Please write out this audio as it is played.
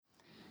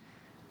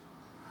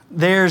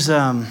There's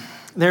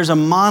a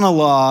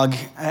monologue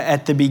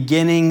at the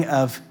beginning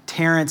of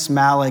Terrence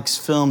Malick's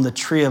film, The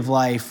Tree of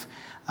Life,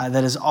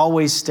 that has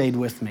always stayed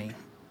with me.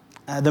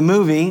 The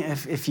movie,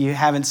 if you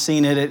haven't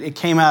seen it, it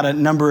came out a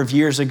number of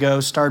years ago,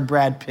 starred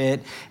Brad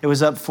Pitt. It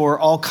was up for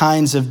all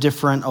kinds of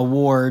different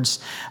awards.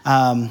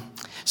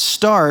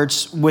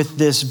 Starts with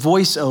this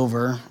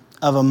voiceover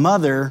of a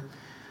mother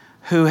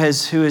who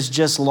has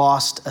just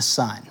lost a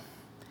son.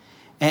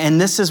 And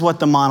this is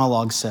what the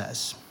monologue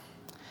says.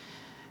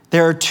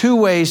 There are two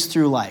ways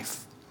through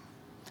life,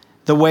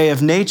 the way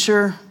of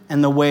nature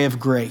and the way of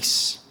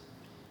grace.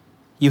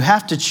 You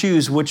have to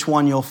choose which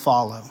one you'll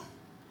follow.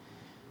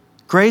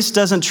 Grace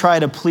doesn't try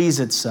to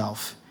please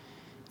itself,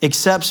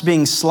 accepts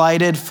being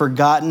slighted,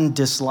 forgotten,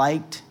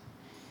 disliked,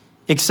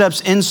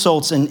 accepts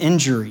insults and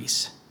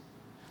injuries.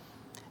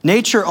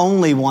 Nature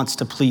only wants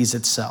to please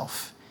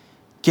itself,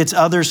 gets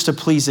others to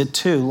please it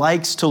too,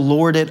 likes to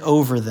lord it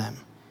over them,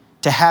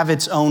 to have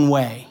its own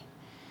way.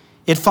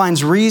 It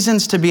finds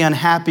reasons to be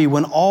unhappy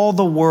when all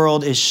the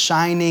world is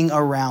shining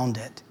around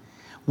it,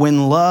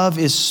 when love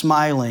is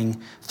smiling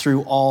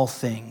through all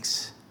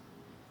things.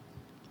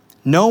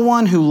 No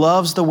one who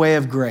loves the way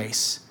of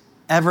grace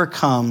ever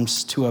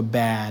comes to a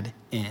bad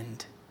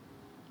end.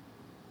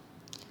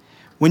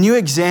 When you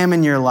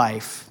examine your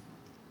life,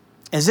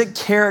 is it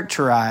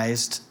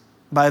characterized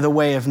by the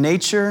way of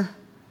nature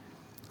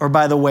or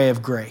by the way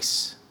of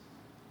grace?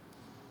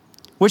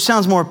 Which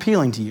sounds more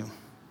appealing to you?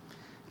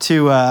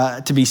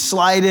 To be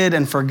slighted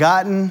and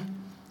forgotten,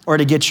 or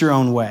to get your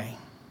own way?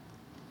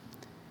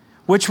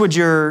 Which would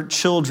your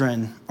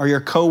children or your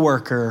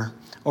coworker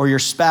or your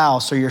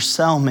spouse or your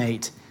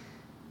cellmate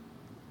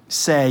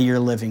say you're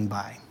living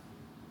by?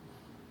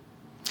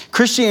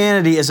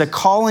 Christianity is a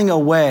calling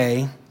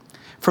away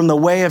from the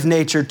way of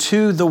nature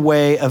to the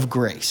way of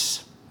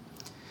grace.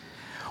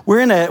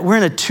 We're in a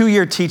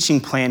 2-year teaching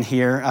plan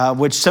here,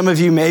 which some of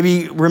you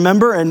maybe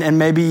remember and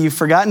maybe you've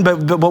forgotten,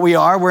 but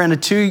we're in a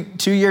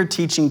two-year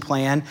teaching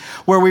plan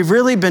where we've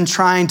really been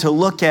trying to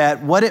look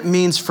at what it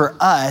means for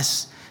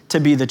us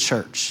to be the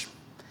church.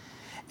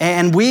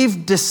 And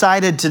we've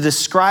decided to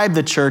describe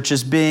the church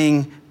as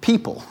being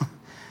people.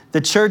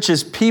 The church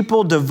is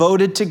people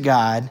devoted to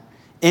God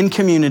in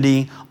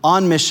community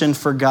on mission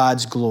for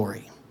God's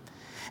glory.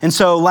 And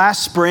so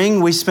last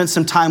spring, we spent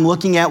some time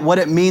looking at what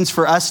it means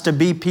for us to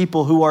be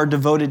people who are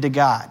devoted to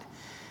God.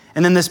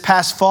 And then this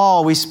past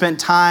fall, we spent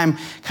time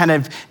kind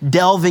of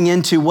delving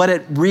into what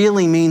it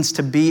really means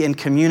to be in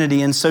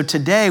community. And so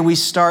today, we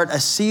start a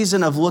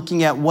season of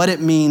looking at what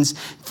it means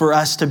for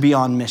us to be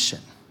on mission.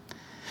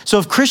 So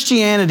if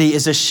Christianity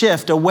is a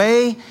shift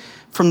away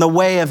from the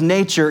way of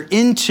nature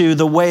into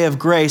the way of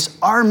grace,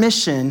 our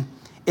mission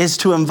is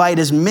to invite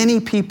as many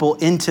people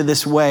into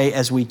this way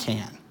as we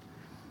can.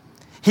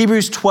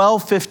 Hebrews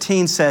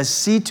 12:15 says,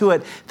 see to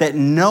it that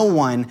no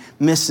one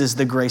misses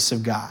the grace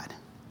of God.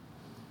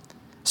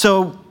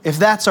 So if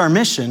that's our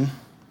mission,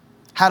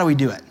 how do we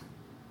do it?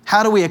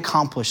 How do we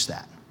accomplish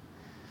that?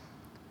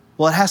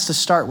 Well, it has to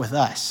start with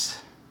us.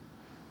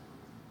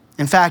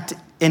 In fact,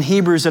 in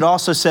Hebrews, it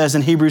also says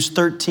in Hebrews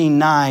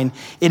 13:9,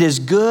 it is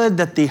good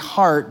that the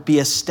heart be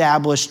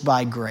established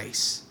by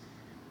grace.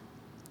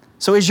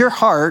 So is your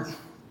heart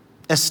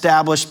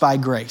established by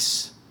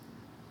grace?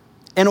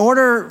 In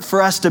order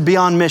for us to be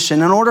on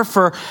mission, in order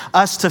for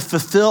us to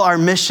fulfill our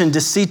mission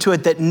to see to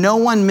it that no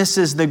one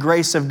misses the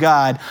grace of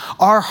God,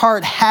 our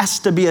heart has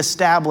to be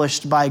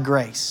established by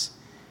grace,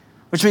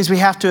 which means we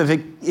have to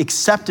have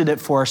accepted it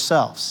for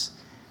ourselves.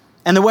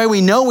 And the way we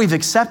know we've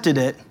accepted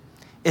it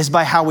is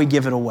by how we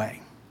give it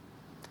away.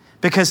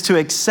 Because to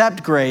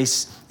accept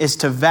grace is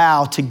to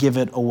vow to give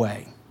it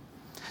away.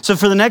 So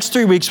for the next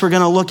 3 weeks, we're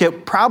going to look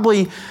at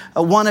probably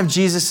one of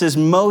Jesus's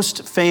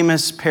most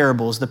famous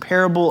parables, the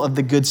parable of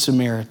the Good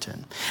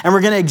Samaritan. And we're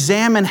going to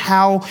examine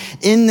how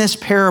in this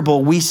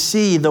parable we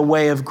see the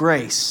way of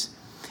grace.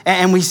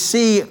 And we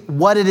see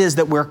what it is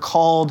that we're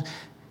called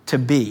to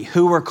be,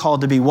 who we're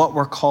called to be, what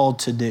we're called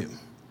to do.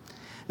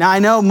 Now, I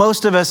know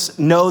most of us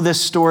know this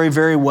story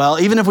very well.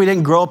 Even if we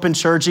didn't grow up in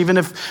church, even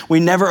if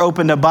we never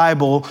opened a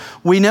Bible,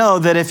 we know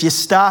that if you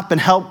stop and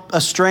help a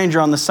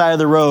stranger on the side of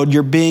the road,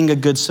 you're being a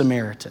good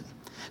Samaritan.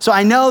 So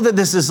I know that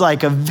this is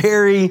like a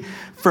very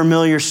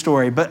familiar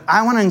story, but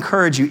I want to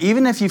encourage you,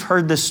 even if you've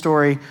heard this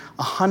story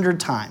 100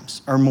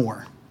 times or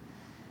more,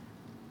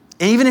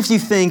 and even if you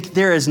think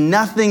there is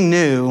nothing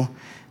new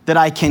that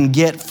I can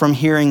get from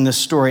hearing this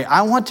story,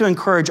 I want to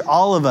encourage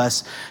all of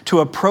us to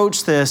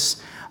approach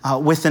this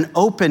with an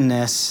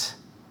openness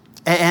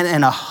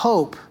and a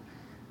hope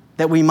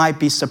that we might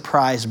be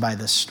surprised by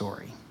this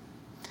story.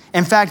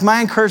 In fact, my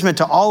encouragement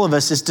to all of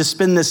us is to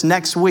spend this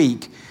next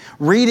week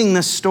reading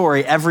this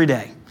story every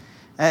day.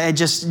 It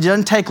just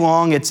doesn't take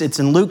long. It's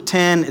in Luke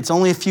 10. It's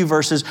only a few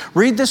verses.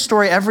 Read this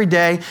story every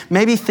day.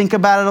 Maybe think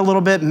about it a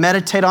little bit,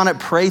 meditate on it,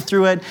 pray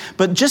through it,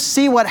 but just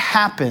see what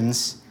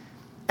happens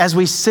as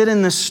we sit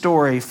in this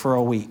story for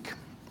a week.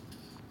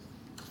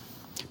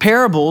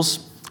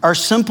 Parables are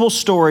simple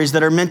stories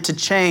that are meant to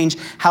change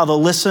how the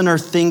listener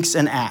thinks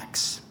and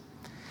acts.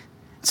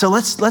 So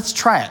let's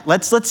try it.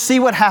 Let's see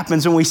what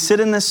happens when we sit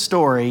in this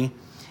story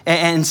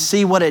and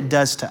see what it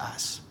does to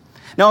us.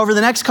 Now, over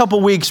the next couple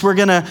weeks, we're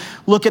going to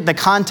look at the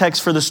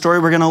context for the story.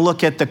 We're going to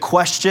look at the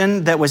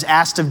question that was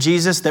asked of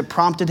Jesus that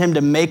prompted him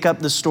to make up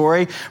the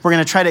story. We're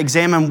going to try to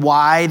examine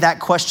why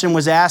that question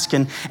was asked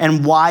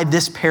and why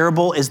this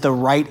parable is the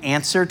right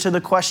answer to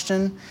the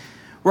question.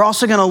 We're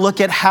also going to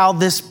look at how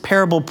this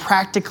parable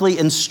practically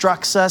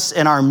instructs us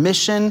in our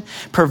mission,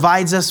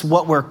 provides us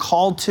what we're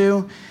called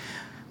to.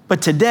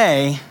 But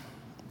today,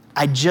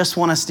 I just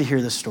want us to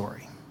hear the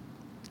story.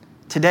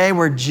 Today,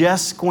 we're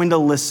just going to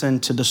listen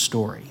to the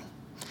story.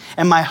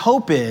 And my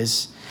hope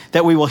is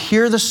that we will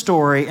hear the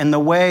story in the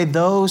way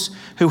those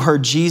who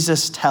heard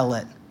Jesus tell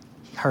it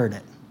heard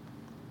it.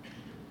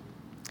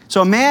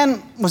 So a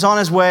man was on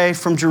his way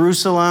from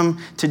Jerusalem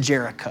to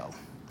Jericho.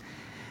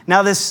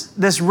 Now,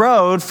 this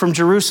road from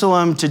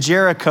Jerusalem to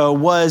Jericho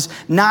was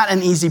not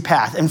an easy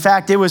path. In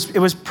fact, it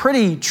was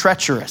pretty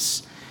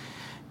treacherous.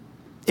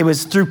 It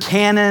was through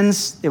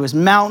canyons, it was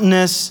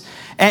mountainous,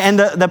 and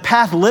the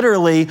path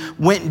literally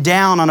went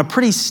down on a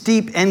pretty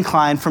steep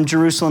incline from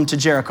Jerusalem to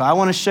Jericho. I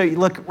want to show you,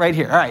 look right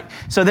here. All right,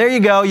 so there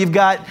you go. You've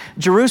got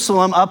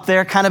Jerusalem up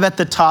there kind of at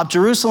the top.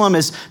 Jerusalem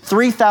is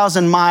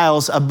 3,000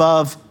 miles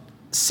above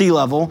sea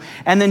level,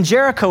 and then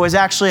Jericho is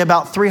actually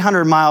about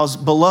 300 miles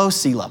below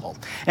sea level.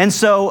 And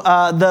so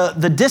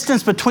the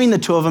distance between the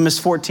two of them is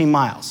 14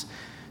 miles.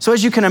 So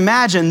as you can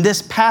imagine,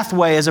 this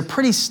pathway is a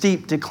pretty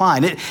steep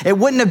decline. It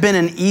wouldn't have been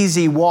an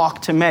easy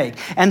walk to make.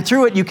 And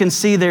through it, you can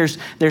see there's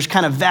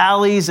kind of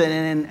valleys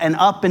and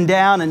up and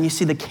down, and you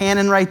see the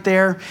canyon right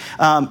there.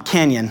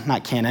 Canyon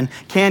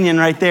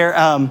right there.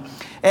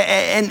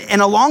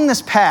 And along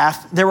this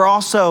path, there were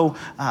also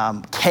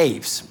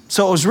caves.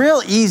 So it was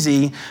real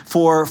easy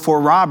for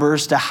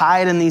robbers to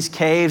hide in these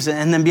caves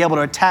and then be able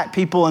to attack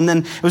people. And then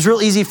it was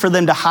real easy for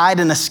them to hide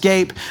and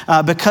escape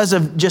because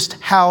of just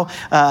how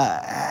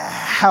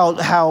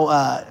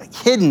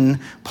hidden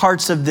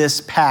parts of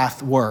this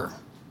path were.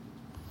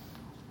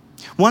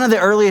 One of the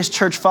earliest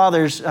church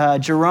fathers,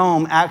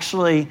 Jerome,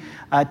 actually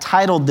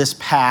titled this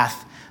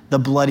path the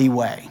Bloody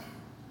Way.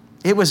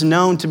 It was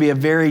known to be a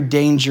very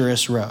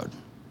dangerous road.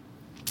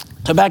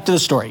 So back to the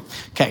story.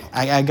 Okay,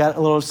 I got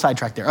a little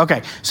sidetracked there.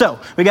 Okay, so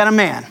we got a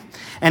man,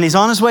 and he's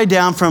on his way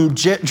down from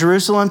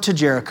Jerusalem to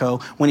Jericho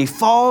when he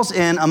falls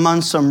in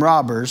among some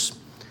robbers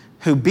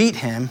who beat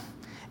him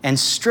and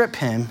strip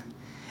him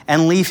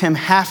and leave him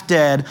half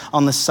dead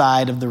on the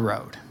side of the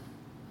road.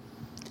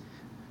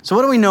 So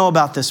what do we know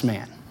about this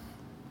man?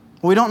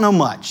 Well, we don't know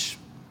much.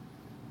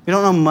 We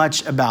don't know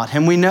much about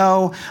him. We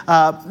know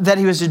that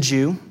he was a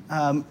Jew.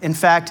 In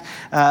fact,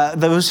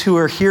 those who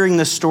are hearing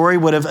the story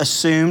would have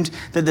assumed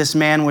that this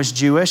man was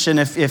Jewish. And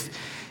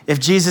if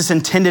Jesus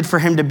intended for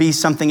him to be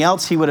something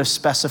else, he would have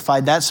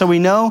specified that. So we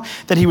know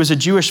that he was a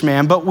Jewish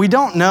man, but we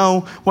don't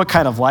know what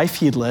kind of life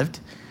he'd lived.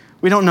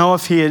 We don't know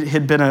if he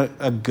had been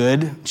a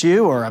good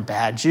Jew or a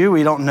bad Jew.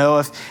 We don't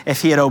know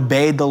if he had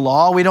obeyed the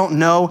law. We don't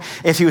know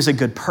if he was a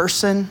good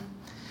person.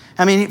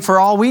 I mean, for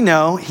all we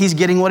know, he's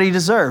getting what he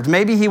deserved.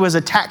 Maybe he was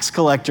a tax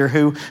collector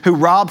who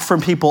robbed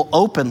from people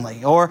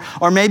openly, or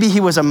maybe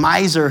he was a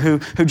miser who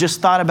just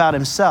thought about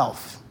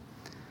himself.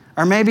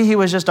 Or maybe he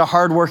was just a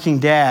hardworking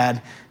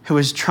dad who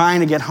was trying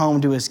to get home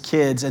to his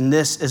kids, and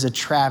this is a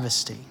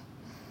travesty.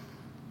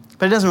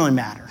 But it doesn't really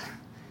matter.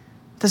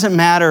 It doesn't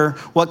matter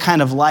what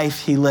kind of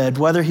life he lived,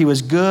 whether he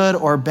was good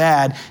or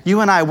bad.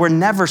 You and I were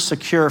never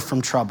secure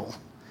from trouble.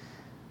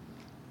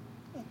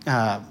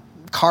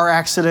 Car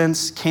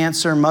accidents,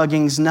 cancer,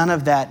 muggings, none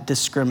of that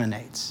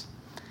discriminates.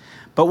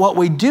 But what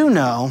we do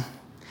know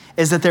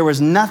is that there was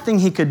nothing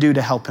he could do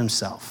to help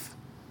himself.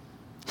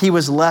 He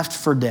was left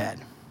for dead.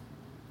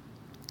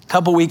 A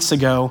couple weeks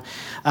ago,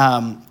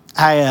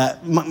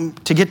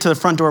 to get to the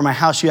front door of my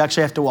house, you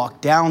actually have to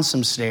walk down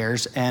some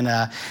stairs, and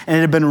it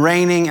had been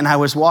raining, and I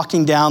was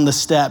walking down the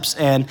steps,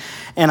 and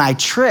I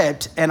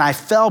tripped, and I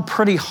fell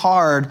pretty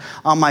hard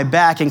on my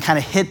back and kind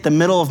of hit the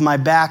middle of my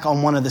back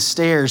on one of the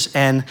stairs,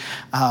 and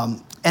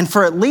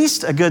for at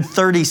least a good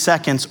 30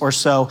 seconds or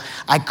so,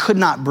 I could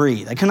not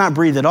breathe. I could not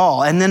breathe at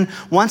all. And then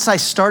once I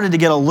started to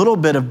get a little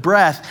bit of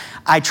breath,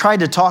 I tried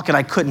to talk, and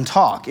I couldn't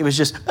talk. It was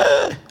just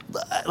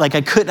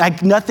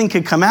nothing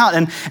could come out.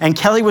 And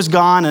Kelly was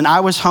gone, and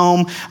I was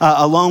home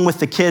alone with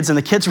the kids, and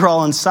the kids were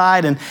all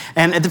inside.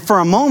 And for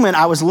a moment,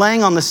 I was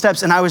laying on the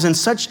steps, and I was in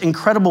such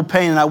incredible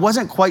pain, and I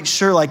wasn't quite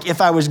sure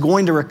if I was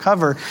going to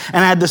recover.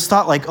 And I had this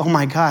thought oh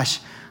my gosh,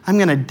 I'm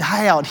going to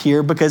die out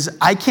here because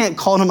I can't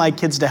call to my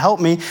kids to help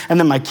me, and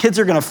then my kids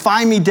are going to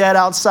find me dead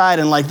outside,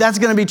 and that's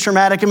going to be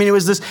traumatic. I mean, it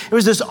was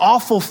this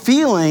awful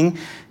feeling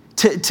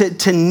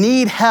to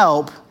need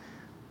help,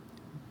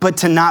 but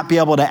to not be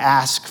able to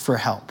ask for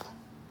help.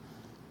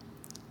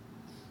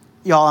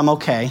 Y'all, I'm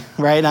okay,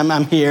 right?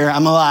 I'm here,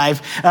 I'm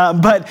alive.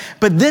 But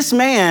this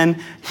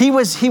man, he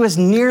was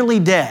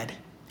nearly dead.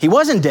 He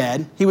wasn't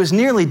dead, he was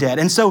nearly dead.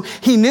 And so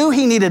he knew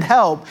he needed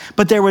help,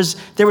 but there was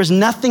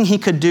nothing he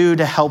could do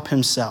to help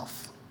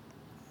himself.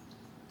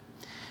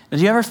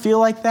 Did you ever feel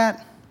like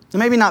that?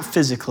 Maybe not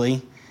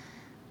physically,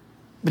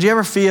 But do you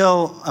ever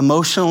feel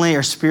emotionally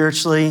or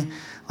spiritually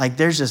like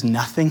there's just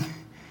nothing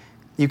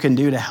you can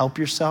do to help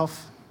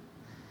yourself?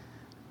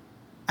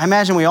 I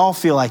imagine we all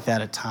feel like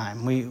that at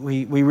times.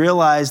 We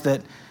realize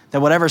that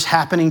whatever's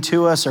happening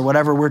to us or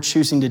whatever we're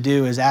choosing to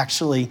do is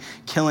actually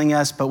killing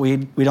us, but we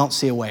don't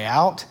see a way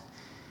out.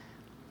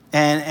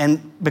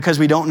 And because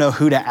we don't know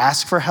who to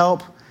ask for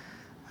help,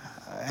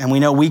 and we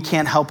know we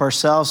can't help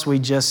ourselves, we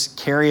just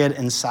carry it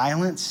in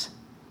silence.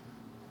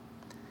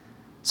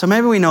 So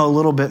maybe we know a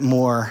little bit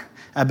more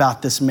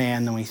about this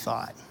man than we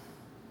thought.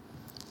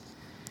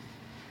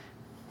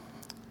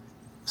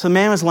 So the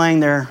man was laying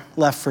there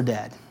left for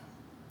dead,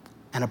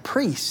 and a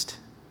priest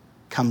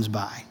comes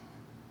by.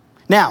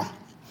 Now,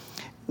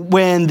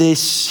 when the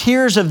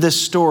hearers of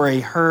this story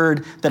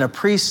heard that a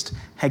priest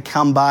had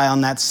come by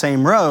on that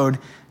same road,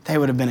 they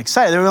would have been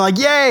excited. They were like,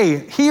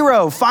 yay,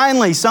 hero,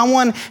 finally,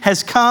 someone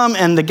has come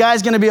and the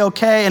guy's gonna be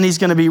okay and he's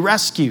gonna be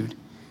rescued.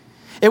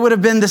 It would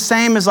have been the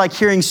same as like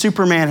hearing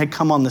Superman had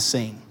come on the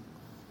scene.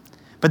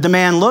 But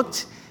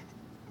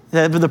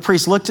the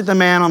priest looked at the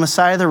man on the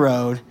side of the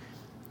road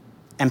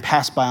and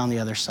passed by on the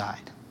other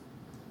side.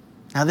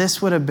 Now,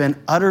 this would have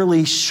been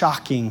utterly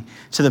shocking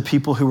to the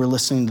people who were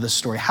listening to this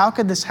story. How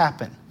could this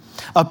happen?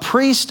 A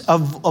priest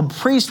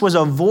was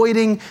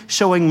avoiding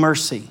showing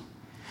mercy.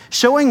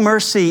 Showing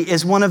mercy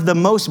is one of the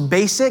most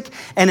basic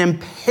and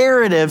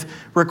imperative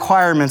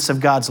requirements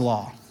of God's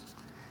law.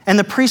 And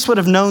the priest would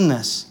have known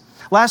this.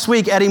 Last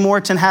week, Eddie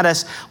Morton had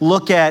us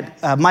look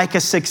at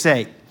Micah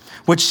 6:8,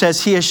 which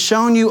says, "He has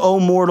shown you, O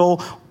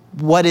mortal,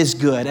 what is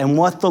good and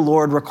what the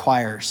Lord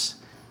requires,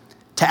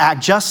 to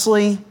act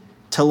justly,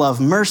 to love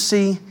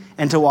mercy,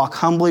 and to walk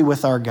humbly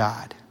with our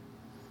God."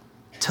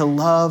 To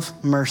love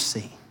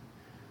mercy.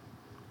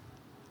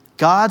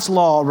 God's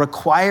law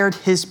required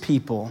his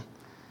people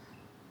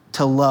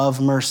to love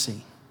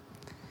mercy.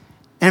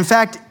 In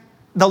fact,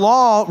 the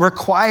law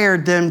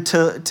required them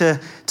to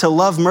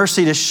love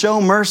mercy, to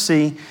show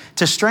mercy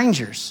to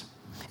strangers.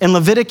 In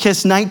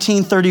Leviticus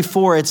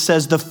 19:34, it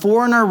says, "The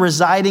foreigner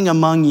residing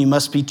among you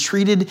must be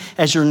treated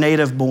as your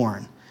native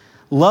born.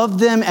 Love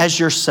them as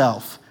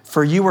yourself,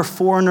 for you were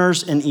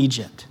foreigners in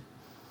Egypt."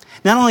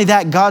 Not only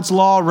that, God's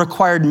law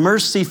required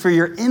mercy for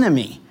your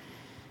enemy.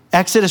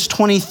 Exodus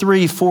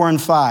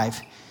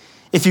 23:4-5.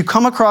 "If you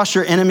come across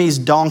your enemy's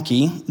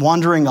donkey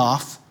wandering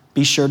off,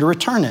 be sure to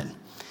return it.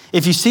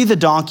 If you see the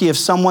donkey of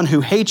someone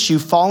who hates you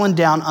fallen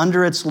down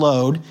under its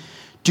load,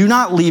 do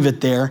not leave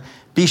it there.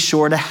 Be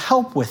sure to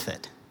help with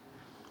it."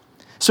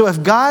 So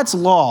if God's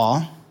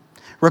law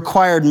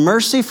required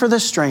mercy for the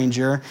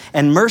stranger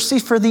and mercy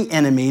for the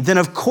enemy, then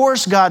of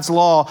course God's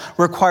law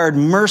required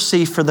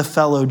mercy for the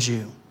fellow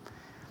Jew.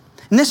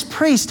 And this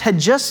priest had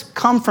just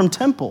come from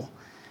temple.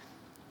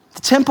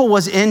 The temple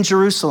was in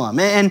Jerusalem,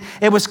 and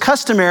it was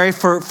customary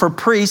for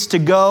priests to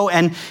go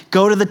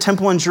to the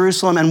temple in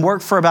Jerusalem and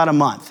work for about a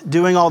month,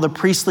 doing all the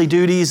priestly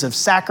duties of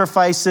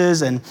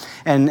sacrifices and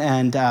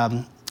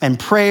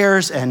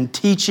prayers and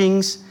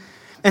teachings.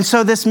 And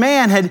so this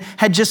man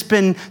had just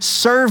been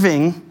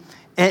serving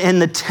in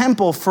the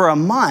temple for a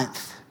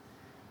month,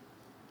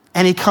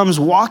 and he comes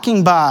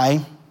walking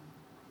by,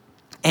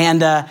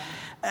 and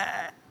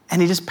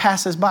he just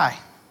passes by.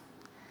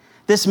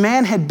 This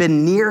man had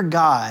been near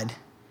God,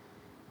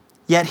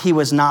 yet he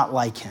was not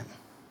like him.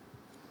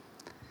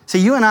 So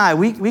you and I,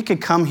 we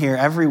could come here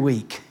every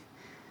week.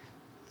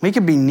 We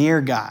could be near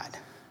God.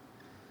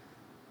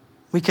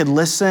 We could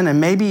listen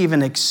and maybe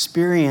even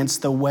experience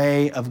the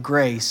way of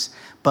grace,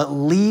 but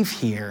leave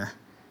here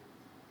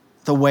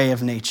the way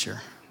of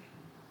nature.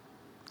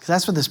 Because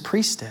that's what this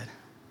priest did.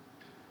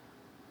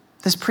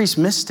 This priest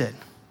missed it.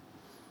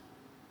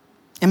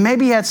 And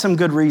maybe he had some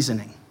good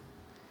reasoning.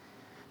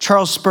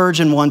 Charles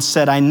Spurgeon once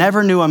said, "I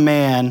never knew a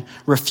man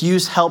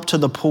refuse help to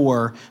the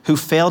poor who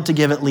failed to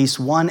give at least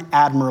one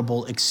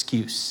admirable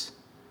excuse."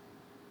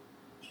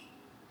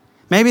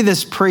 Maybe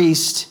this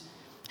priest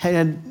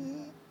had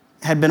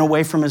been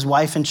away from his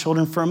wife and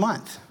children for a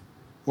month,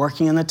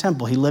 working in the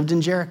temple. He lived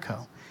in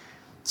Jericho.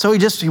 So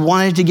he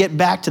wanted to get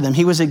back to them.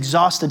 He was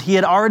exhausted. He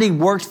had already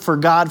worked for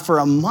God for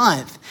a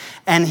month,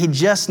 and he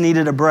just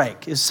needed a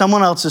break. It's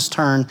someone else's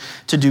turn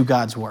to do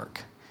God's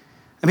work.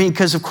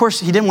 Because of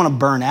course he didn't want to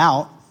burn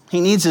out.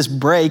 He needs his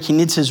break. He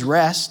needs his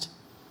rest.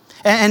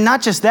 And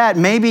not just that,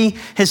 maybe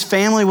his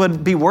family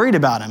would be worried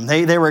about him.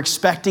 They were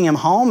expecting him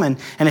home, and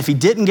if he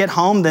didn't get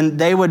home, then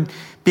they would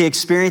be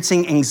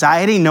experiencing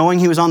anxiety knowing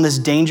he was on this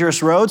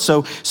dangerous road.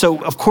 So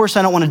of course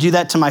I don't want to do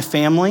that to my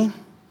family.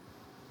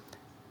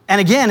 And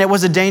again, it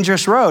was a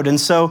dangerous road.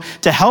 And so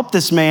to help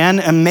this man,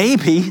 and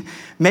maybe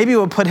it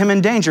would put him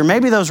in danger.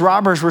 Maybe those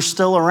robbers were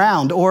still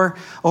around, or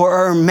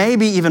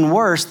maybe even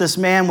worse, this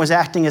man was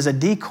acting as a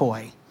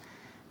decoy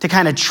to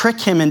kind of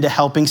trick him into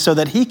helping so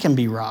that he can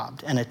be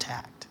robbed and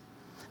attacked.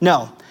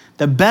 No,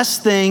 the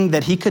best thing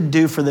that he could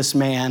do for this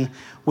man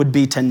would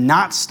be to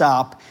not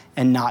stop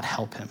and not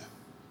help him.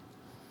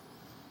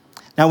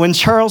 Now, when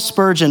Charles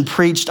Spurgeon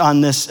preached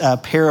on this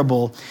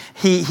parable,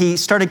 he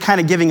started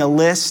kind of giving a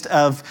list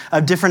of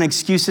different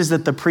excuses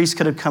that the priest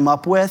could have come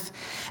up with.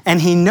 And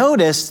he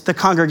noticed the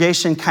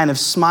congregation kind of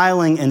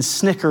smiling and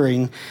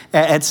snickering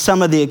at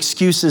some of the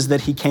excuses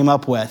that he came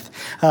up with.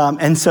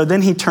 And so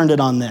then he turned it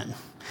on them.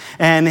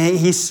 And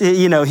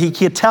he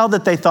could tell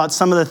that they thought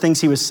some of the things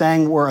he was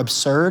saying were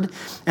absurd.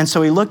 And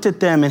so he looked at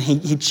them and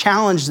he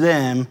challenged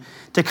them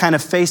to kind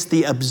of face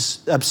the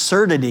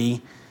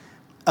absurdity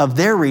of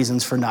their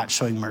reasons for not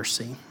showing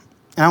mercy.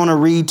 And I want to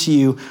read to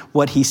you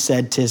what he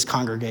said to his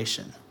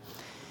congregation.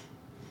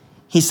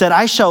 He said,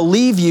 "I shall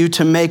leave you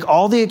to make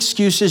all the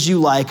excuses you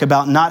like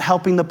about not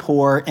helping the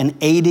poor and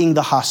aiding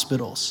the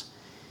hospitals.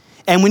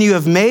 And when you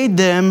have made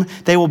them,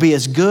 they will be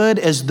as good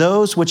as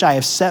those which I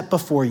have set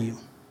before you.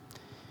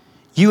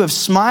 You have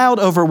smiled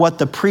over what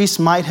the priests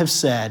might have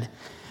said,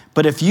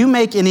 but if you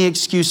make any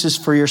excuses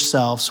for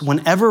yourselves,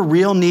 whenever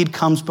real need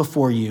comes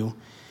before you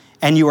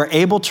and you are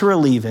able to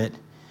relieve it,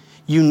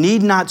 you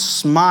need not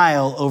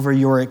smile over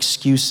your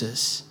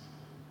excuses.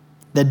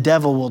 The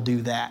devil will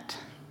do that.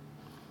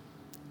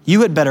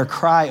 You had better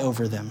cry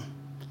over them.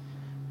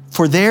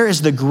 For there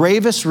is the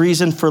gravest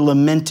reason for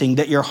lamenting,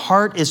 that your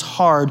heart is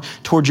hard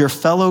toward your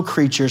fellow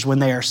creatures when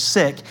they are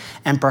sick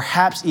and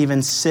perhaps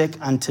even sick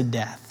unto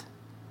death."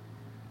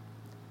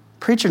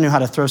 Preacher knew how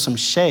to throw some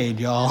shade,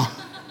 y'all.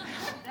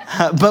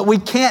 But we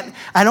can't,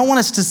 I don't want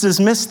us to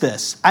dismiss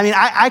this. I mean,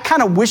 I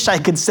kind of wish I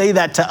could say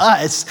that to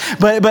us,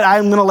 but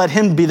I'm going to let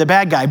him be the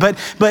bad guy. But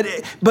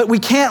we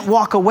can't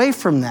walk away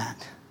from that.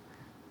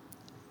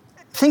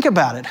 Think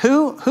about it.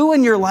 Who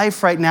in your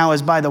life right now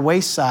is by the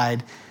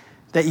wayside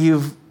that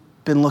you've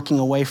been looking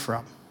away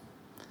from?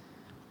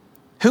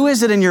 Who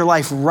is it in your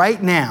life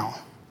right now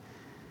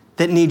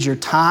that needs your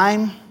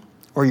time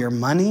or your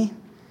money,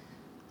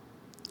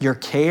 your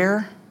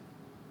care,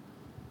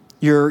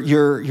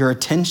 your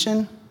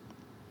attention?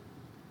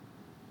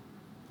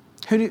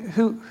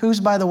 Who's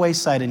by the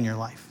wayside in your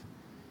life?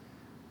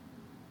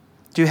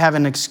 Do you have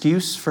an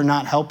excuse for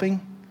not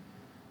helping?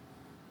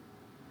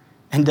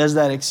 And does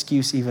that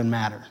excuse even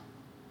matter?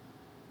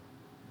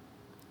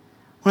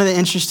 One of the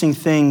interesting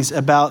things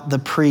about the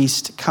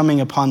priest coming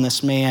upon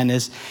this man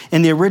is,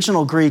 in the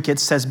original Greek, it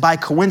says, by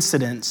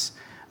coincidence,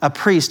 a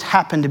priest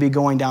happened to be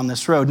going down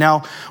this road.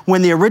 Now,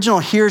 when the original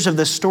hearers of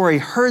the story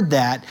heard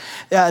that,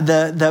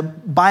 the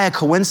by a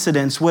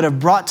coincidence would have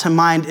brought to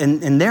mind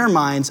in their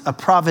minds a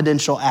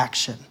providential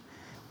action.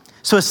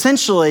 So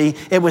essentially,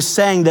 it was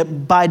saying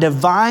that by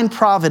divine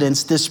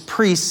providence, this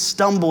priest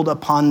stumbled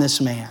upon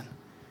this man.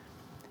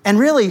 And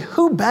really,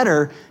 who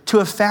better to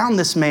have found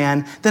this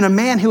man than a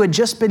man who had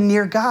just been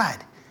near God?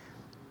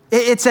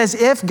 It's as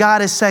if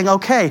God is saying,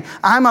 okay,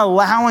 I'm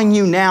allowing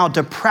you now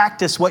to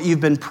practice what you've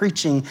been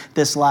preaching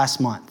this last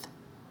month.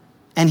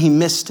 And he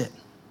missed it.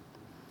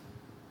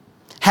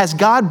 Has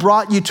God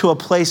brought you to a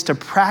place to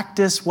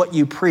practice what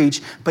you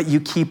preach, but you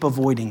keep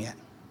avoiding it?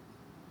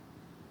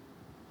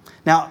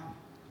 Now,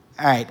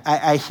 all right,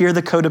 I hear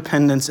the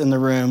codependents in the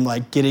room,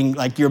 like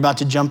you're about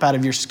to jump out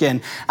of your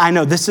skin. I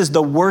know this is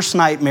the worst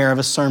nightmare of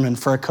a sermon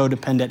for a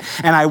codependent.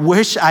 And I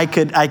wish I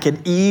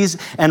could ease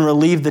and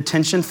relieve the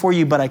tension for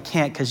you, but I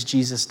can't because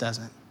Jesus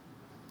doesn't.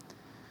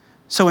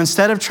 So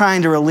instead of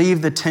trying to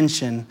relieve the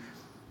tension,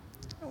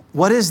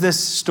 what is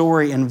this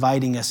story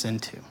inviting us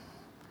into?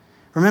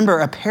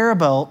 Remember, a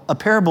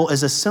parable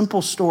is a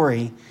simple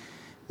story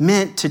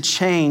meant to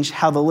change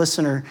how the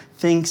listener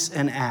thinks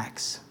and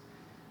acts.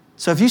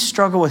 So if you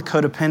struggle with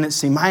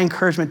codependency, my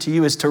encouragement to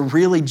you is to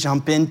really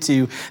jump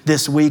into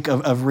this week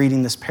of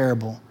reading this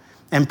parable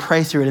and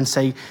pray through it and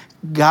say,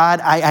 God,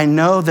 I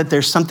know that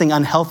there's something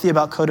unhealthy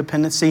about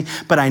codependency,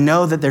 but I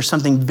know that there's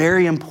something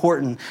very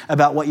important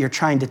about what you're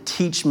trying to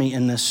teach me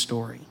in this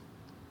story.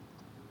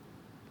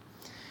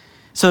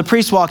 So the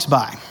priest walks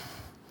by.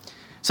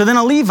 So then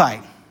a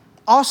Levite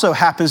also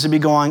happens to be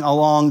going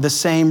along the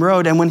same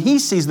road, and when he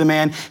sees the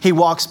man, he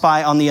walks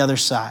by on the other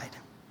side.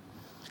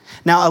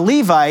 Now, a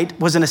Levite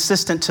was an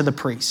assistant to the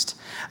priest.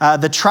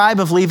 The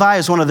tribe of Levi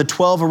is one of the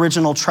 12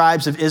 original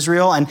tribes of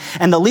Israel, and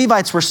the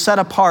Levites were set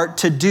apart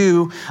to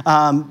do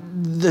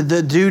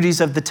the duties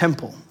of the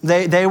temple.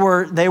 They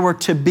were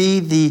to be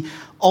the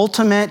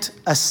ultimate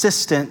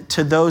assistant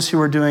to those who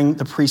were doing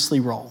the priestly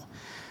role.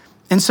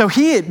 And so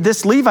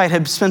this Levite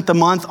had spent the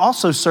month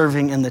also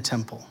serving in the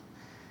temple.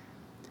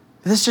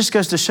 This just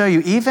goes to show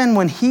you, even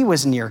when he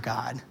was near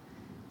God,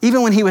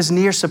 even when he was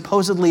near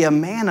supposedly a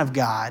man of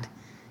God,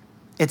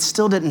 it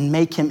still didn't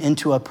make him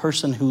into a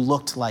person who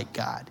looked like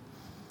God.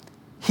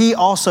 He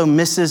also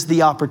misses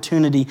the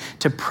opportunity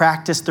to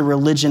practice the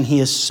religion he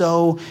is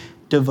so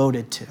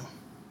devoted to.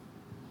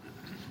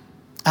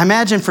 I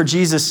imagine for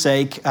Jesus'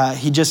 sake,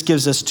 he just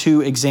gives us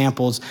 2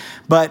 examples,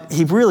 but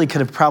he really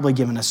could have probably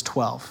given us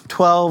 12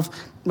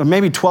 or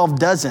maybe 12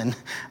 dozen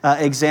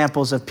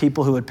examples of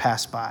people who would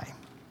pass by.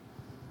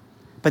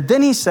 But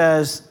then he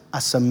says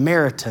a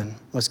Samaritan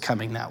was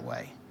coming that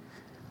way.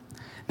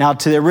 Now,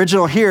 to the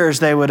original hearers,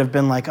 they would have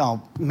been like,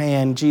 oh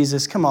man,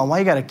 Jesus, come on, why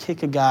you got to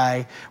kick a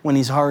guy when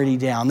he's already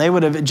down? They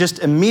would have just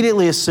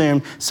immediately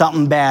assumed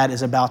something bad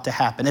is about to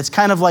happen. It's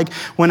kind of like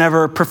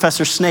whenever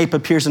Professor Snape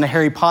appears in a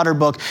Harry Potter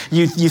book,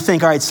 you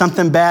think, all right,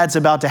 something bad's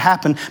about to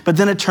happen, but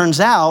then it turns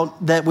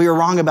out that we were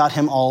wrong about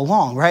him all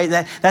along, right?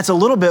 That's a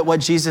little bit what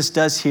Jesus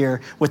does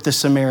here with the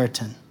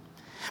Samaritan.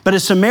 But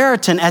a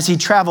Samaritan, as he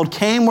traveled,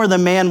 came where the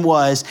man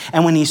was,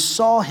 and when he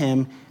saw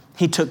him,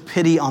 he took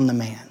pity on the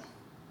man.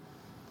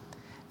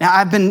 Now,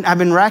 I've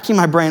been racking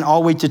my brain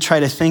all week to try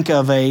to think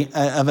of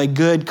a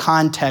good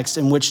context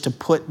in which to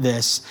put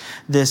this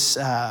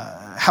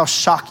how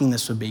shocking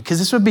this would be, because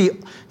this would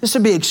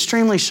be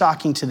extremely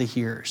shocking to the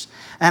hearers,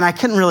 and I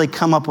couldn't really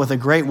come up with a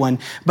great one.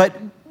 But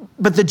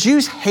the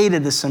Jews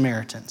hated the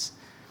Samaritans.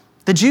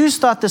 The Jews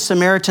thought the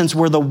Samaritans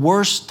were the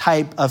worst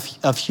type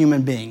of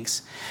human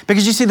beings.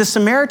 Because you see, the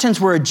Samaritans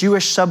were a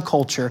Jewish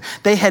subculture.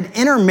 They had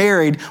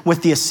intermarried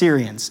with the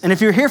Assyrians. And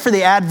if you're here for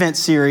the Advent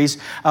series,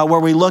 where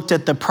we looked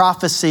at the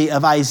prophecy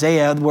of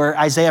Isaiah, where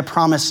Isaiah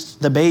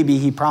promised the baby,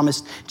 he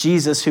promised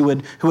Jesus, who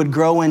would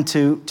grow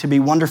into to be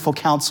Wonderful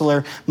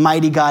Counselor,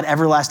 Mighty God,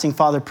 Everlasting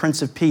Father,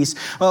 Prince of Peace.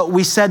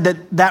 We said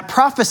that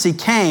prophecy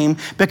came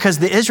because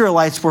the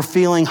Israelites were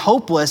feeling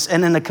hopeless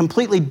and in a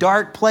completely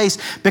dark place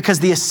because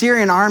the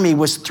Assyrian army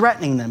was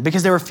threatening them,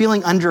 because they were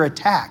feeling under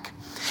attack.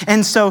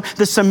 And so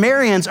the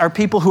Samaritans are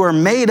people who are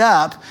made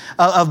up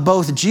of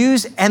both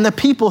Jews and the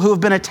people who have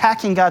been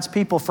attacking God's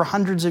people for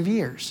hundreds of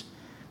years.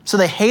 So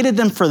they hated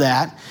them for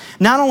that.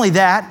 Not only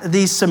that,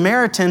 these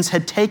Samaritans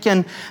had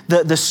taken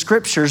the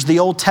scriptures, the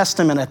Old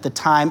Testament at the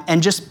time,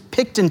 and just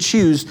picked and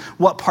choose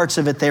what parts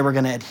of it they were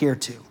going to adhere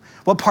to,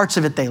 what parts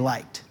of it they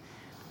liked.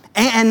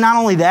 And not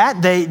only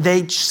that,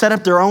 they set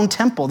up their own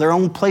temple, their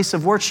own place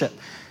of worship.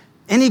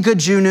 Any good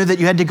Jew knew that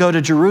you had to go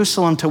to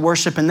Jerusalem to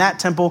worship in that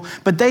temple,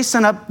 but they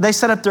set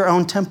up their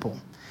own temple.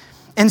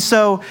 And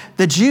so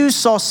the Jews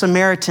saw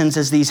Samaritans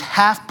as these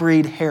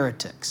half-breed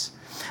heretics.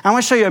 I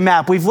want to show you a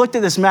map. We've looked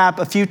at this map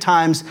a few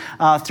times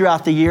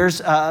throughout the years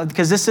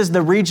because this is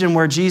the region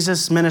where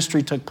Jesus'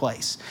 ministry took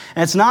place.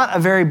 And it's not a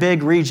very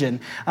big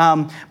region.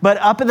 But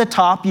up at the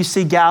top, you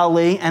see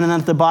Galilee, and then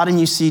at the bottom,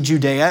 you see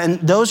Judea. And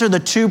those are the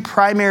two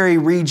primary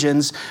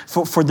regions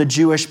for the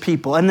Jewish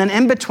people. And then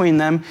in between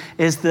them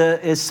is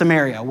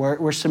Samaria,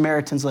 where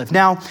Samaritans live.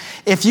 Now,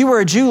 if you were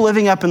a Jew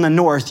living up in the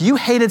north, you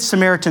hated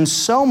Samaritans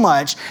so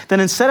much that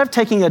instead of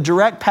taking a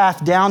direct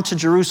path down to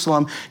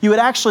Jerusalem, you would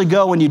actually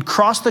go and you'd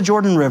cross the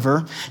Jordan River.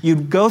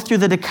 You'd go through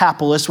the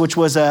Decapolis, which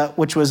was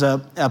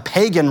a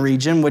pagan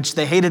region, which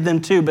they hated them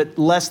too, but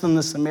less than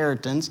the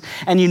Samaritans.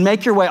 And you'd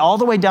make your way all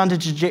the way down to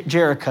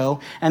Jericho,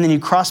 and then you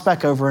cross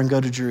back over and go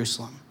to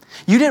Jerusalem.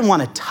 You didn't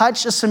want to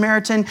touch a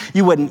Samaritan.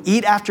 You wouldn't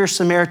eat after a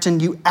Samaritan.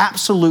 You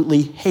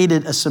absolutely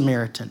hated a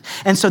Samaritan.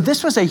 And so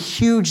this was a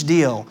huge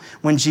deal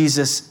when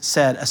Jesus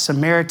said a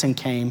Samaritan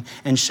came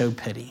and showed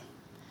pity.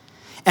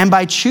 And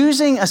by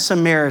choosing a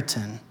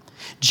Samaritan,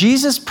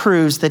 Jesus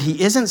proves that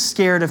he isn't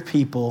scared of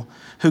people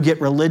who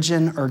get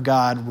religion or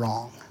God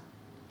wrong.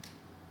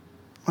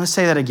 I want to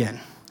say that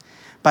again.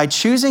 By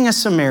choosing a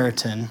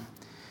Samaritan,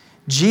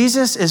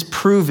 Jesus is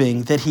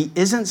proving that he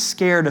isn't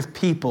scared of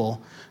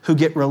people who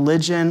get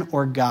religion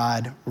or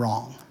God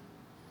wrong.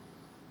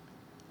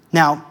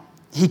 Now,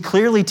 he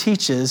clearly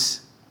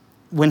teaches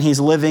when he's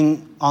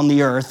living on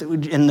the earth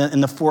in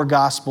the four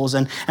Gospels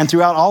and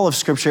throughout all of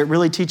Scripture, it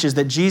really teaches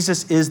that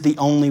Jesus is the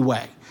only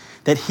way,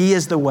 that he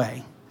is the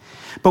way.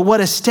 But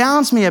what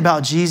astounds me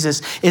about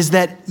Jesus is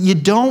that you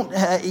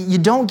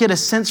don't get a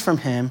sense from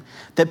him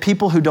that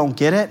people who don't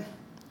get it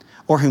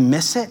or who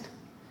miss it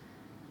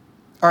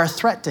are a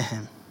threat to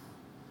him.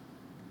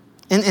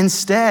 And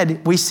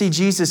instead, we see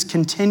Jesus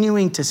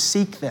continuing to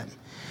seek them.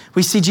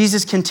 We see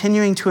Jesus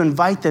continuing to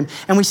invite them.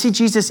 And we see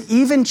Jesus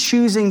even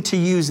choosing to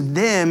use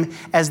them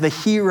as the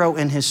hero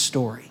in his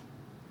story.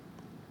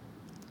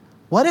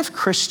 What if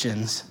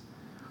Christians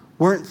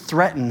weren't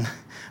threatened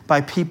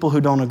by people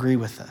who don't agree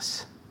with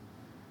us?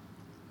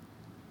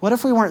 What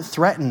if we weren't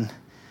threatened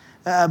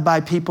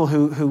by people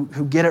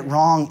who get it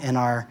wrong in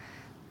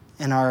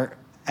our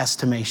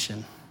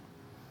estimation?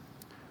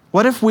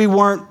 What if we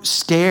weren't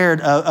scared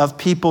of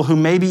people who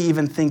maybe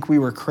even think we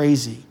were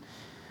crazy?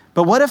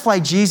 But what if,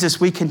 like Jesus,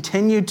 we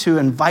continued to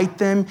invite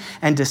them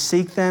and to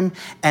seek them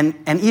and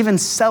even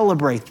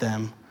celebrate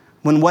them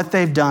when what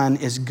they've done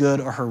is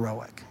good or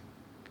heroic?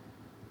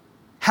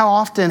 How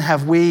often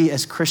have we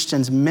as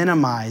Christians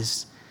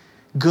minimized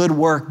good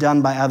work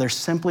done by others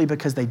simply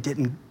because they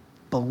didn't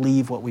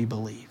believe what we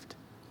believed?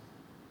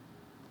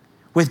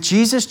 With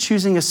Jesus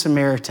choosing a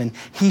Samaritan,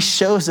 he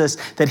shows us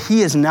that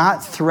he is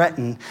not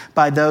threatened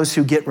by those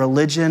who get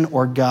religion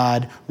or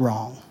God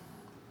wrong.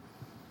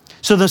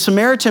 So the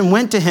Samaritan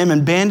went to him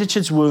and bandaged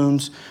his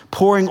wounds,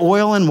 pouring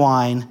oil and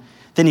wine.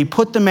 Then he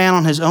put the man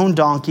on his own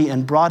donkey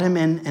and brought him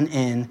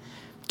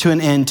to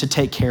an inn to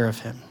take care of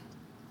him.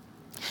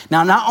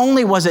 Now, not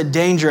only was it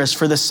dangerous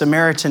for the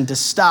Samaritan to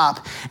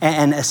stop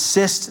and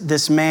assist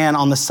this man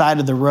on the side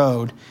of the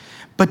road,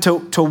 but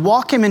to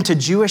walk him into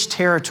Jewish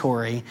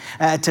territory,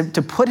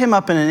 to put him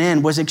up in an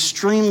inn was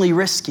extremely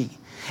risky.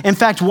 In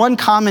fact, one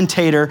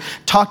commentator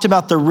talked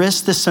about the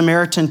risk the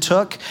Samaritan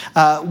took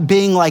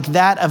being like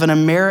that of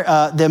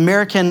the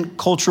American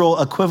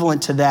cultural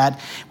equivalent to that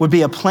would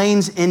be a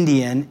Plains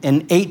Indian in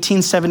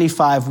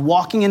 1875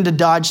 walking into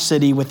Dodge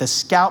City with a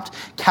scalped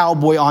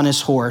cowboy on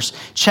his horse,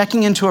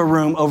 checking into a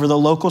room over the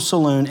local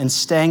saloon and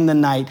staying the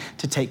night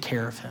to take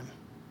care of him.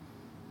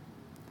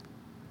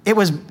 It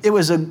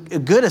was a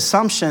good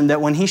assumption that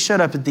when he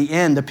showed up at the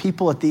inn, the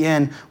people at the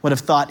inn would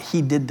have thought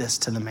he did this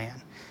to the man.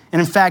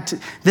 And in fact,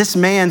 this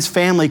man's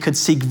family could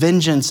seek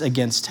vengeance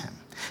against him.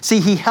 See,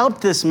 he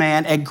helped this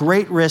man at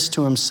great risk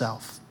to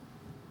himself.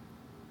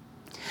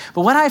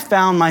 But what I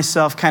found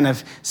myself kind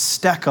of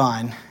stuck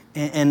on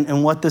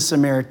in what the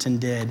Samaritan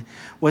did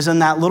was in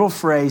that little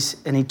phrase,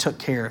 and he took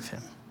care of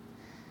him.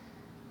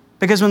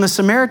 Because when the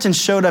Samaritan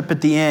showed up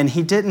at the inn,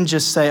 he didn't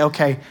just say,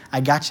 okay,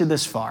 I got you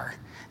this far.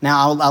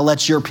 Now I'll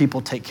let your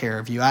people take care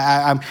of you.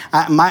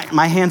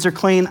 My hands are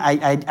clean.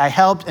 I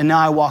helped, and now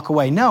I walk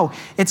away. No,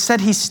 it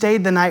said he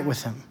stayed the night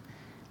with him,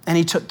 and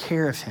he took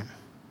care of him.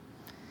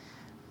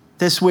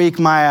 This week,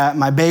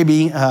 my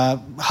baby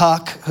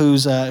Huck,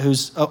 who's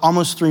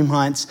almost 3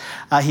 months,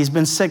 he's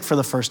been sick for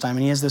the first time,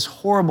 and he has this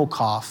horrible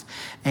cough,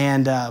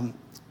 and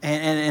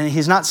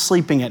he's not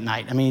sleeping at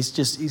night. I mean,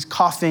 he's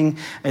coughing.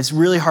 It's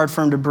really hard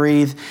for him to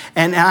breathe.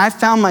 And I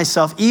found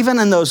myself, even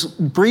in those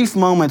brief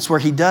moments where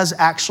he does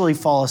actually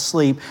fall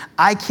asleep,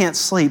 I can't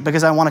sleep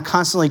because I want to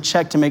constantly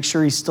check to make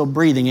sure he's still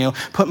breathing,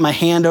 put my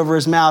hand over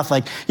his mouth.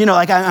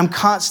 I'm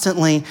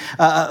constantly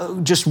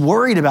just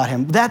worried about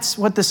him. That's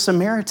what the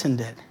Samaritan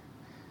did.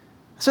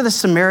 That's what the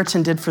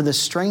Samaritan did for this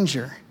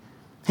stranger.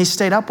 He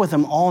stayed up with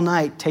him all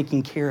night,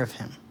 taking care of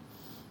him.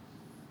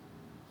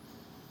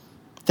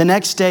 The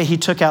next day, he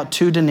took out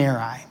 2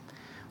 denarii,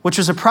 which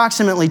was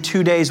approximately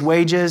 2 days'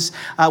 wages,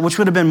 which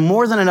would have been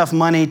more than enough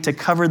money to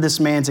cover this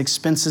man's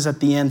expenses at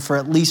the inn for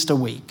at least a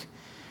week.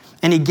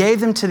 And he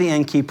gave them to the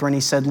innkeeper, and he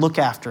said, look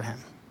after him.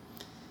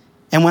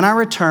 And when I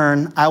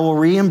return, I will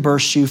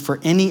reimburse you for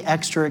any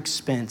extra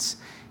expense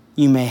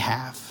you may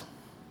have.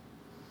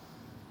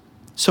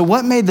 So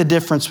what made the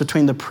difference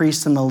between the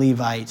priest and the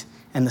Levite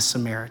and the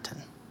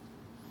Samaritan?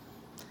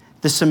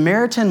 The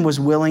Samaritan was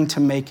willing to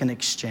make an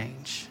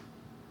exchange.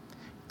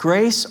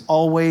 Grace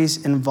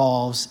always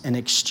involves an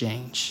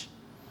exchange.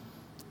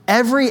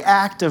 Every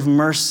act of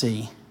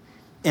mercy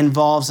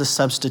involves a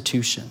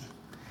substitution.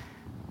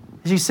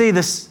 As you see,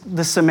 the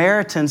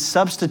Samaritan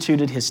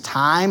substituted his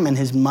time and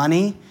his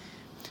money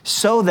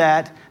so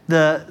that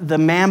the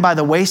man by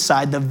the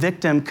wayside, the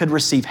victim, could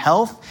receive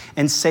health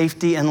and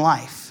safety and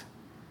life.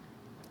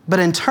 But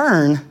in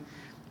turn,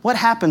 what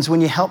happens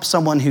when you help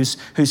someone who's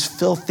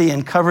filthy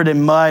and covered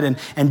in mud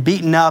and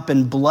beaten up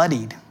and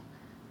bloodied?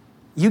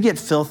 You get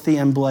filthy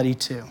and bloody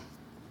too.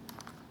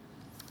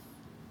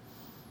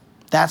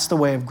 That's the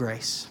way of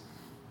grace.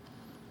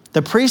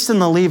 The priest and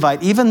the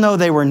Levite, even though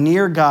they were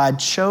near God,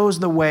 chose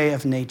the way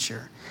of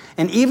nature.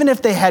 And even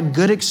if they had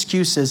good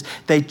excuses,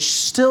 they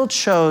still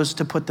chose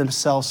to put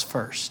themselves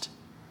first.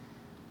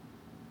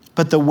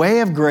 But the way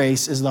of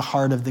grace is the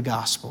heart of the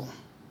gospel.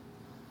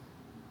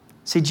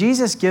 See,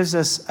 Jesus gives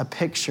us a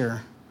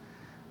picture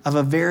of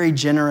a very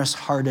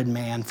generous-hearted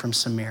man from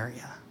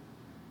Samaria.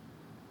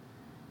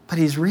 But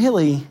he's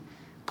really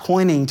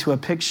pointing to a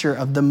picture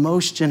of the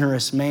most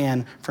generous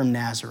man from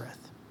Nazareth.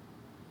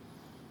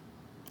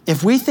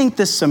 If we think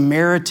the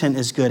Samaritan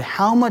is good,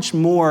 how much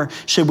more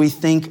should we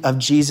think of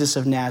Jesus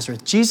of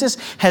Nazareth? Jesus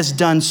has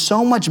done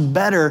so much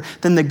better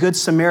than the Good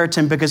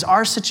Samaritan because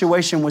our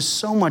situation was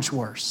so much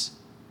worse.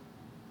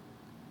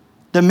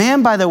 The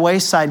man by the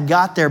wayside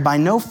got there by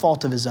no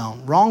fault of his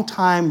own. Wrong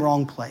time,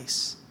 wrong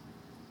place.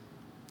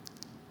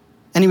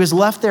 And he was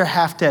left there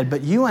half dead.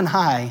 But you and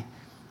I,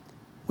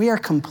 we are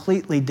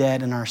completely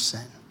dead in our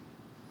sin.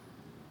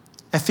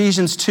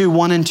 Ephesians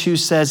 2:1-2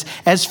 says,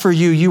 as for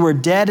you, you were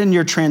dead in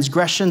your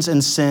transgressions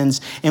and sins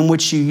in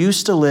which you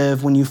used to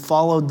live when you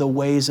followed the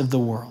ways of the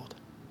world.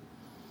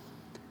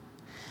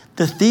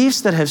 The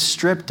thieves that have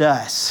stripped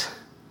us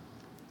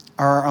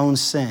are our own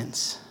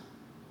sins.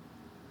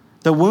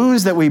 The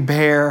wounds that we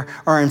bear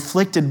are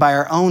inflicted by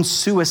our own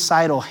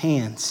suicidal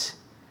hands.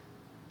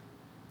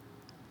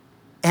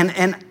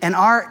 And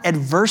our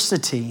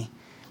adversity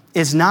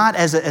is not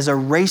as a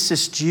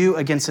racist Jew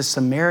against a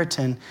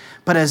Samaritan,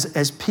 but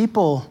as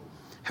people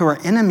who are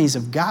enemies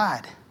of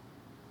God.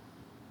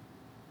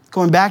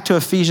 Going back to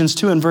Ephesians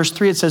 2 and verse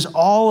 3, it says,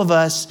 all of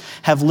us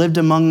have lived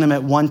among them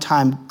at one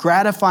time,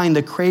 gratifying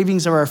the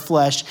cravings of our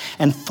flesh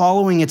and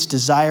following its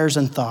desires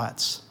and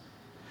thoughts.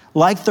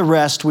 Like the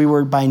rest, we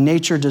were by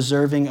nature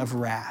deserving of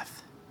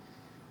wrath.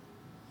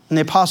 And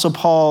the Apostle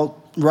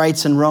Paul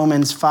writes in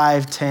Romans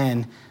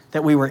 5:10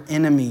 that we were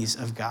enemies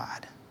of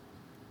God.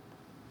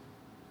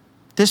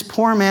 This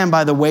poor man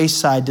by the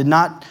wayside did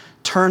not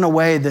turn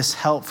away this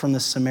help from the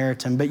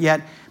Samaritan, but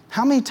yet,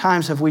 how many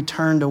times have we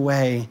turned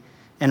away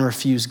and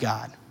refused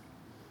God?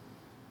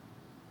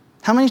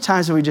 How many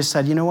times have we just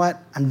said, you know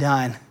what, I'm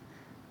done.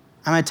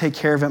 I'm going to take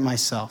care of it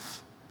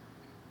myself?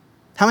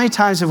 How many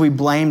times have we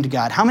blamed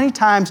God? How many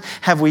times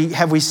have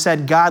we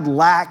said God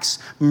lacks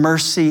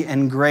mercy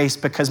and grace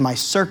because my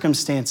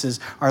circumstances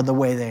are the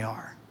way they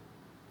are?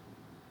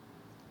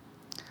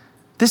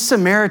 This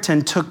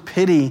Samaritan took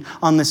pity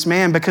on this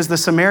man because the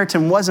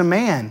Samaritan was a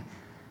man,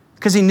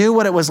 because he knew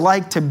what it was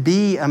like to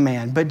be a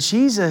man. But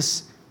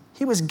Jesus,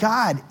 he was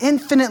God,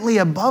 infinitely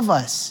above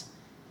us,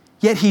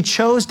 yet he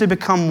chose to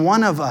become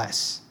one of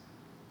us.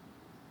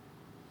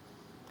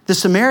 The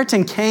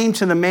Samaritan came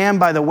to the man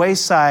by the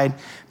wayside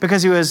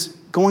because he was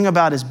going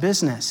about his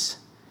business.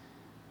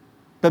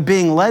 But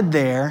being led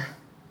there,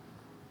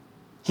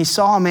 he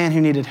saw a man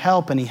who needed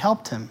help and he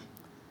helped him.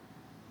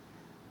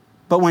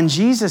 But when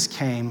Jesus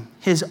came,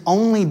 his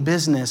only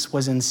business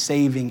was in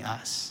saving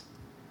us.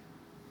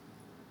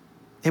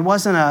 It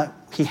wasn't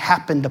he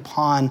happened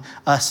upon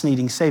us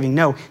needing saving.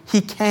 No,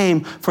 he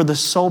came for the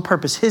sole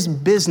purpose. His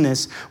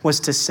business was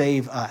to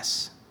save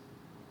us.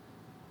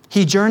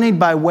 He journeyed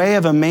by way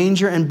of a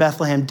manger in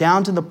Bethlehem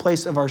down to the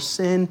place of our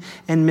sin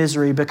and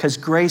misery because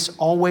grace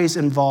always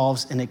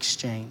involves an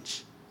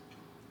exchange.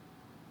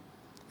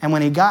 And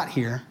when he got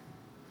here,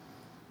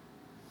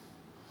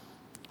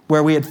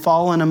 where we had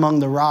fallen among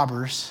the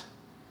robbers,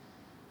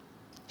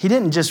 he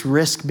didn't just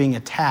risk being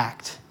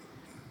attacked.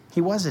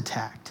 He was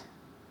attacked.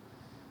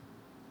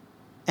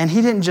 And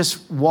he didn't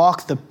just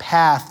walk the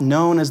path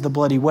known as the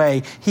bloody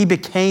way. He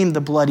became the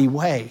bloody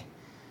way.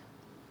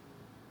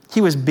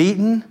 He was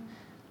beaten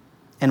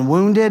and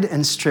wounded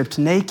and stripped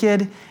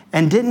naked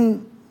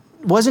and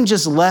wasn't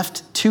just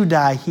left to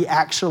die, he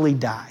actually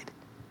died.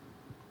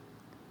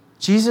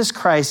 Jesus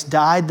Christ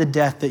died the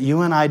death that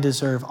you and I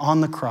deserve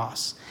on the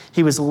cross.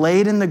 He was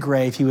laid in the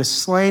grave. He was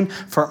slain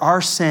for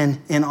our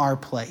sin in our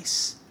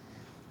place.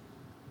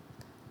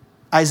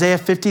 Isaiah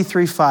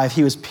 53:5,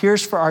 he was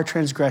pierced for our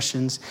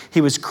transgressions. He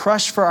was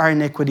crushed for our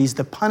iniquities.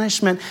 The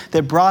punishment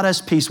that brought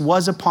us peace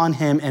was upon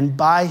him, and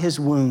by his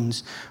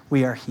wounds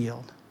we are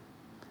healed.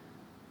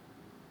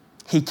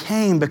 He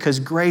came because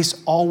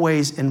grace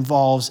always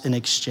involves an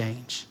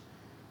exchange.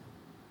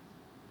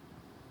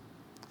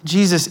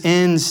 Jesus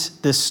ends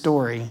this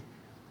story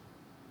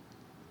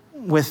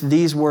with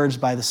these words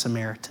by the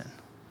Samaritan.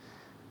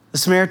 The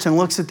Samaritan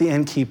looks at the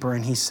innkeeper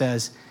and he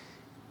says,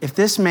 if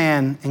this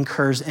man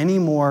incurs any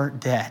more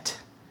debt,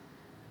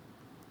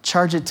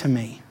 charge it to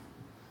me,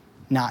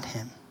 not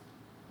him.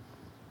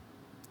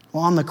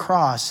 Well, on the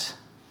cross,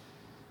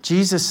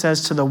 Jesus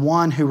says to the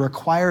one who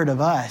required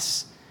of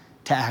us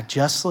to act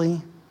justly,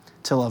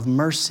 to love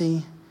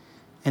mercy,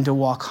 and to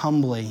walk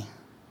humbly,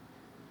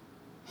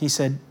 he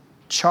said,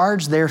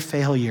 charge their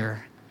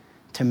failure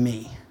to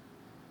me,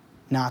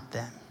 not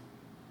them.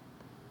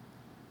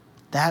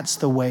 That's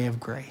the way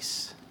of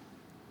grace.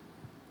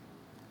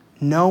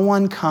 No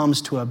one comes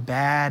to a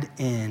bad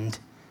end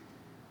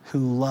who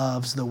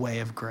loves the way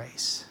of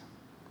grace.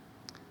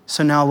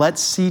 So now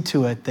let's see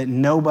to it that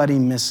nobody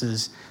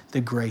misses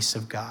the grace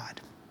of God.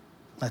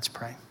 Let's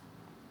pray.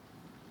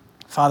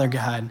 Father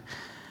God,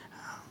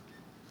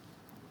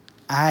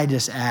 I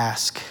just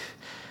ask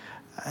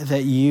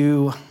that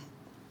you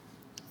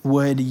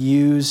would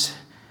use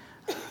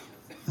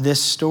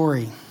this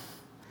story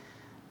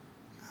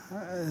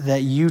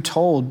that you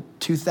told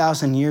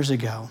 2,000 years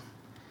ago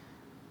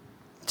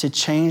to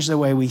change the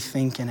way we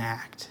think and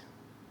act.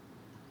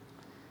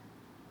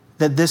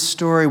 That this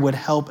story would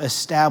help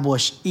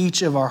establish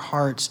each of our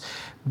hearts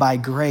by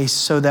grace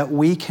so that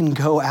we can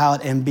go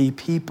out and be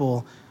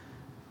people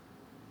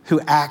who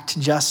act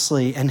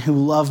justly and who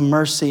love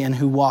mercy and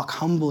who walk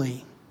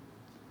humbly.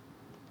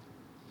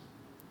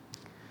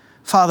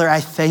 Father,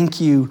 I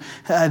thank you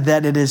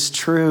that it is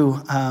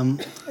true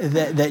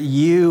that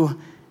you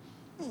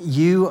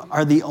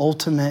are the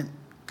ultimate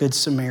Good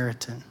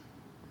Samaritan.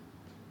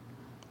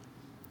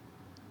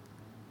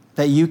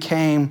 That you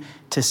came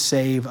to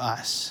save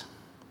us.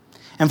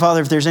 And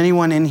Father, if there's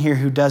anyone in here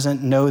who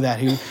doesn't know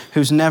that,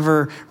 who's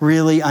never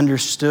really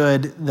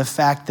understood the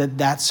fact that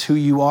that's who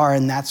you are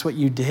and that's what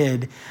you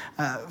did,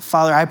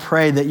 Father, I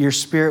pray that your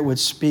Spirit would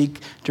speak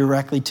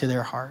directly to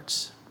their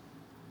hearts.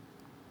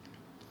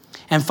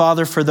 And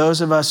Father, for those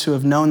of us who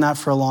have known that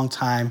for a long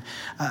time,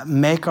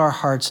 make our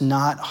hearts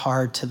not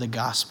hard to the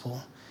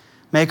gospel.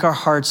 Make our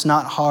hearts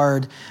not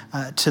hard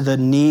to the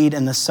need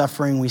and the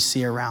suffering we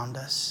see around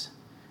us.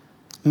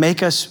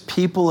 Make us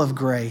people of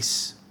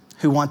grace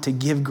who want to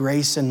give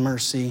grace and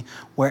mercy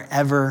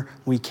wherever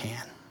we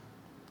can.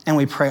 And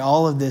we pray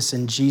all of this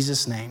in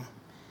Jesus' name.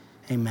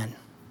 Amen.